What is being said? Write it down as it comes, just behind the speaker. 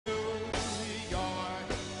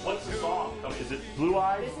Is it Blue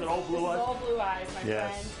Eyes? This Is it Old Blue Eyes? This is Old Blue Eyes, my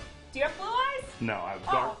Yes. friend. Do you have blue eyes? No, I have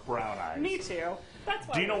dark brown eyes. Me too. That's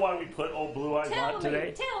why. Do you know why we put Old Blue Eyes on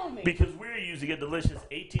today? Tell me. Because we're using a delicious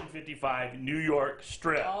 1855 New York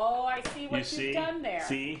strip. Oh, I see what you've done there.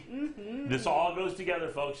 See? Mm-hmm. This all goes together,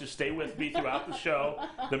 folks. Just stay with me throughout the show.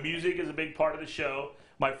 The music is a big part of the show.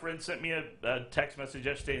 My friend sent me a text message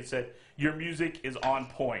yesterday and said, your music is on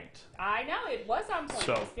point. I know, it was on point.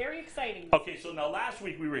 So, it was very exciting. Okay, so now last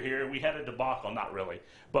week we were here. We had a debacle, not really.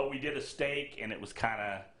 But we did a steak, and it was kind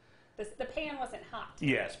of... The pan wasn't hot.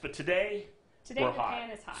 Yes, but today the we're hot.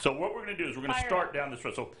 pan is hot. So what we're going to do is we're going to start down this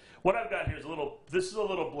road. So what I've got here is this is a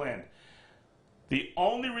little blend. The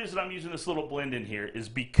only reason I'm using this little blend in here is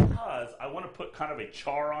because I want to put kind of a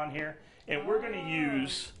char on here, and we're going to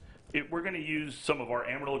use some of our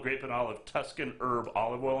Amarillo Grape and Olive Tuscan Herb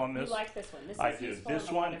olive oil on this. You like this one? This I is do. This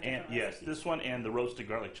one and this one and the roasted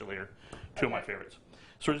garlic chili are two of my favorites.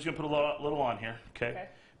 So we're just going to put a little on here, okay?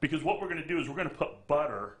 Because what we're going to do is we're going to put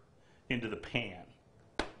butter into the pan.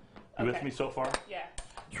 You with me so far? Yeah. So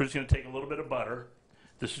we're just going to take a little bit of butter.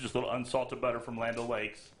 This is just a little unsalted butter from Land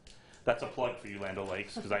O'Lakes. That's a plug for you, Land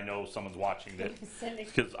O'Lakes, because I know someone's watching that.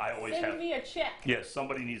 Because I always have. Send me a check. Yes,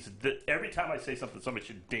 somebody needs to. Every time I say something, somebody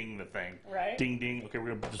should ding the thing. Right. Ding, ding. Okay, we're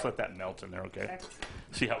going to just let that melt in there, okay?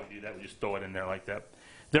 See how we do that? We just throw it in there like that.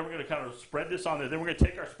 Then we're going to kind of spread this on there. Then we're going to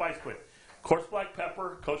take our spice blend. Coarse black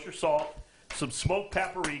pepper, kosher salt, some smoked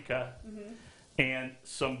paprika, and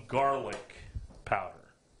some garlic powder.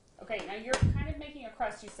 Okay, now you're kind of making a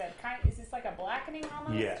crust, you said. Is this like a blackening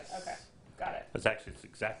almost? Yes. Okay, got it. That's actually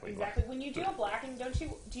exactly. When you do a blackening,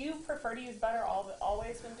 do you prefer to use butter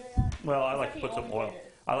always when doing that? Well, I like to put some oil.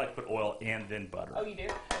 I like to put oil and then butter. Oh, you do?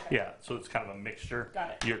 Okay. Yeah, so it's kind of a mixture.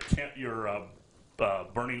 Got it. Your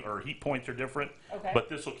burning or heat points are different. Okay. But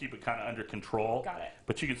this will keep it kind of under control. Got it.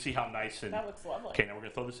 But you can see how nice and. That looks lovely. Okay, now we're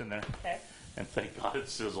gonna throw this in there. Okay. And thank God it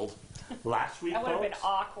sizzled. Last week, that would have been folks,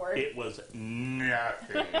 awkward. it was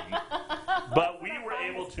nothing. But we were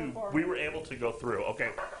able to go through.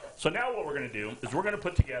 Okay. So now what we're gonna do is we're gonna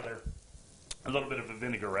put together a little bit of a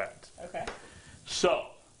vinaigrette. Okay. So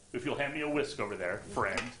if you'll hand me a whisk over there,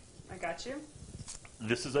 friend. I got you.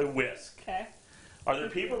 This is a whisk. Okay. Are there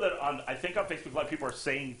people that I think on Facebook Live people are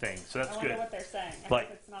saying things, so that's I good. wonder what they're saying.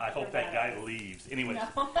 I hope that guy leaves. Anyway,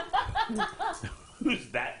 No. who's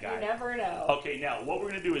that guy? You never know. Okay, now what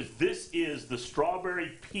we're going to do is this is the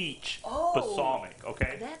strawberry peach balsamic.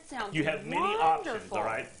 Okay, that sounds You have many options. All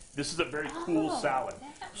right, this is a very cool salad.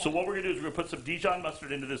 So what we're going to do is we're going to put some Dijon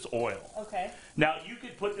mustard into this oil. Okay. Now you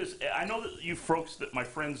could put this. I know that you folks, that my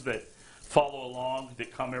friends that follow along, that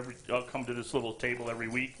come come to this little table every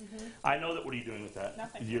week. I know that. What are you doing with that?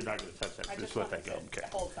 Nothing. You're not going to touch that. I Just let that go. Okay.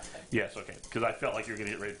 Hold something. Yes. Okay. Because I felt like you were going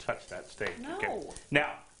to get ready to touch that steak. No. Okay.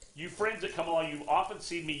 Now, you friends that come along, you've often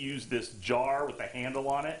seen me use this jar with a handle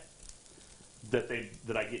on it that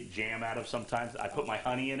I get jam out of sometimes. I put my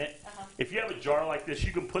honey in it. If you have a jar like this,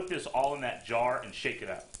 you can put this all in that jar and shake it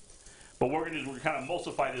up. But what we're going to do is we're going to kind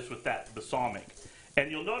of emulsify this with that balsamic.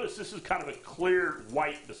 And you'll notice this is kind of a clear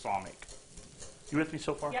white balsamic. You with me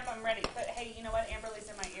so far? Yep, I'm ready. But hey, you know what? Amberly's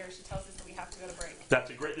in my ear. She tells us that we have to go to break.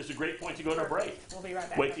 This is a great point to go to a break. We'll be right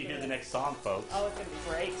back. Wait till you hear the next song, folks. Oh, it's going to be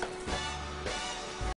great.